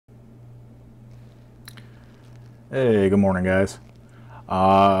Hey, good morning, guys.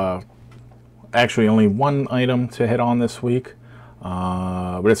 Uh, Actually, only one item to hit on this week,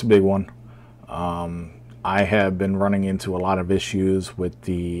 but it's a big one. I have been running into a lot of issues with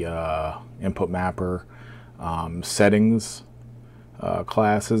the InputMapper settings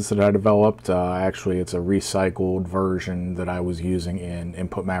classes that I developed. Actually, it's a recycled version that I was using in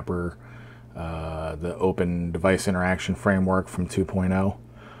InputMapper, the Open Device Interaction Framework from 2.0.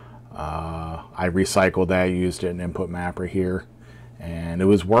 I recycled that, used it in InputMapper here, and it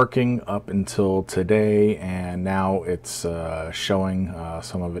was working up until today, and now it's showing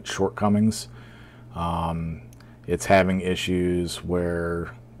some of its shortcomings. It's having issues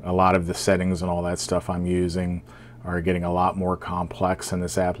where a lot of the settings and all that stuff I'm using are getting a lot more complex in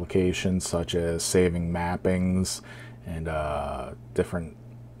this application, such as saving mappings and different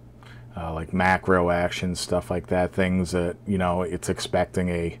like macro actions, stuff like that, things that, it's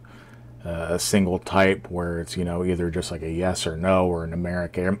expecting a single type where it's, either just like a yes or no or a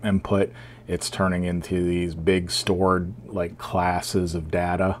numeric input. It's turning into these big stored like classes of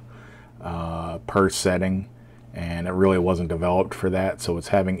data per setting, and it really wasn't developed for that, so it's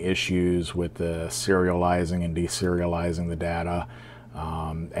having issues with the serializing and deserializing the data,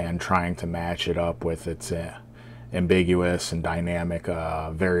 and trying to match it up with its ambiguous and dynamic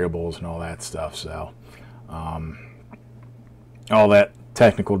variables and all that stuff. So all that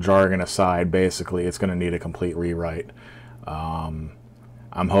technical jargon aside, basically it's going to need a complete rewrite. I'm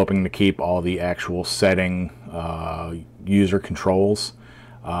hoping to keep all the actual setting user controls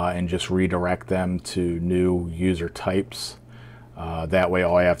and just redirect them to new user types. That way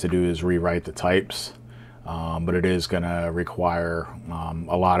all I have to do is rewrite the types, but it is going to require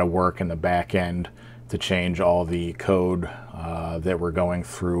a lot of work in the back end to change all the code that we're going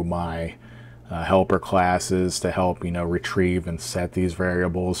through my helper classes to help retrieve and set these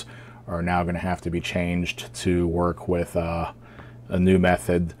variables are now going to have to be changed to work with a new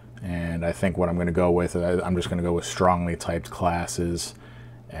method. And I think what I'm going to go with, I'm just going to go with strongly typed classes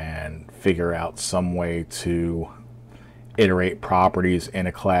and figure out some way to iterate properties in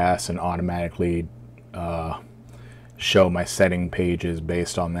a class and automatically show my setting pages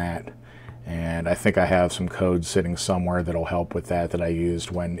based on that. And I think I have some code sitting somewhere that'll help with that I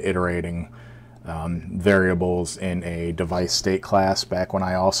used when iterating variables in a device state class back when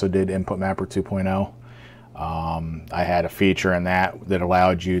I also did InputMapper 2.0. I had a feature in that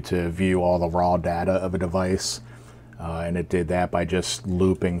allowed you to view all the raw data of a device, and it did that by just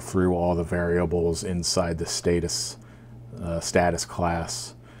looping through all the variables inside the status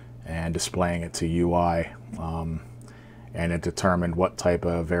class and displaying it to UI. And it determined what type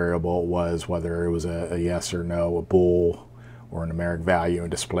of variable it was, whether it was a yes or no, a bool, or a numeric value, and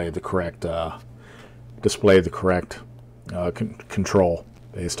displayed the correct control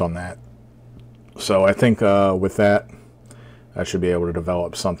based on that. So I think with that, I should be able to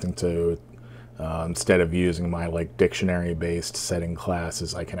develop something to, instead of using my like dictionary-based setting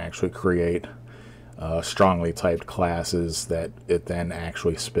classes, I can actually create strongly typed classes that it then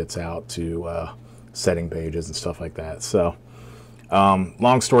actually spits out to setting pages and stuff like that. So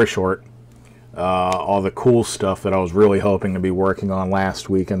long story short, all the cool stuff that I was really hoping to be working on last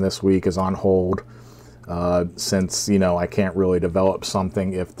week and this week is on hold, since I can't really develop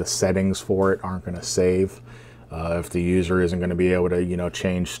something if the settings for it aren't going to save, if the user isn't going to be able to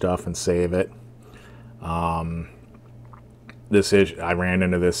change stuff and save it. This issue, I ran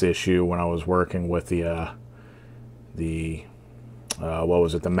into this issue when I was working with the what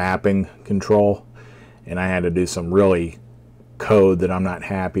was it, the mapping control, and I had to do some really code that I'm not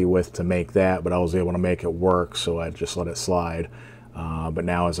happy with to make that, but I was able to make it work, so I just let it slide. But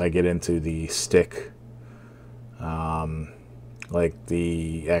now as I get into the stick, like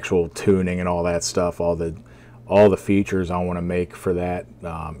the actual tuning and all that stuff, all the features I want to make for that,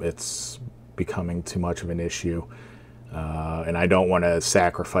 it's becoming too much of an issue, and I don't want to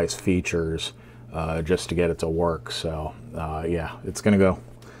sacrifice features just to get it to work. So yeah, it's gonna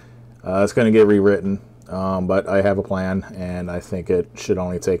get rewritten, but I have a plan, and I think it should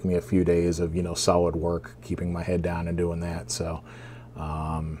only take me a few days of solid work, keeping my head down and doing that. So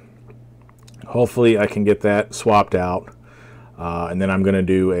hopefully I can get that swapped out, and then I'm going to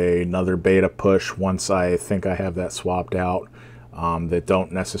do another beta push once I think I have that swapped out, that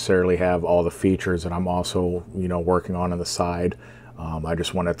don't necessarily have all the features that I'm also working on the side. I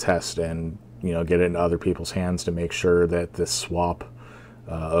just want to test and get it in other people's hands to make sure that this swap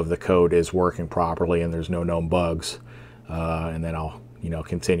of the code is working properly and there's no known bugs, and then I'll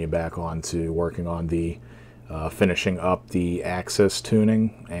continue back on to working on the finishing up the axis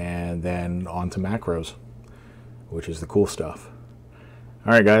tuning, and then on to macros, which is the cool stuff.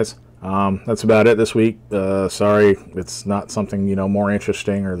 Alright guys, That's about it this week. Sorry, it's not something, you know, more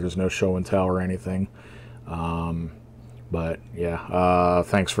interesting, or there's no show and tell or anything. But yeah,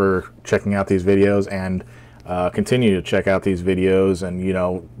 thanks for checking out these videos, and continue to check out these videos, and, you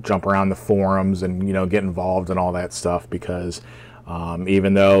know, jump around the forums and, you know, get involved in all that stuff, because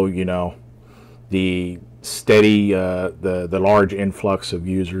even though, you know, the steady, the large influx of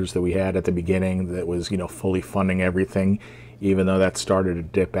users that we had at the beginning, that was, you know, fully funding everything, even though that started to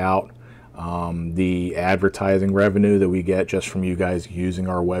dip out, the advertising revenue that we get just from you guys using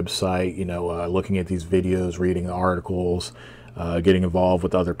our website, you know, looking at these videos, reading the articles, getting involved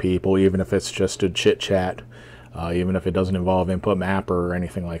with other people, even if it's just a chit chat, even if it doesn't involve InputMapper or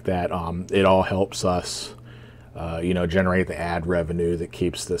anything like that, it all helps us, you know, generate the ad revenue that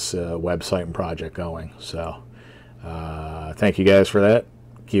keeps this website and project going. So thank you guys for that.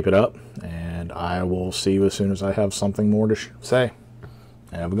 Keep it up, and I will see you as soon as I have something more to say.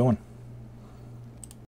 Have a good one.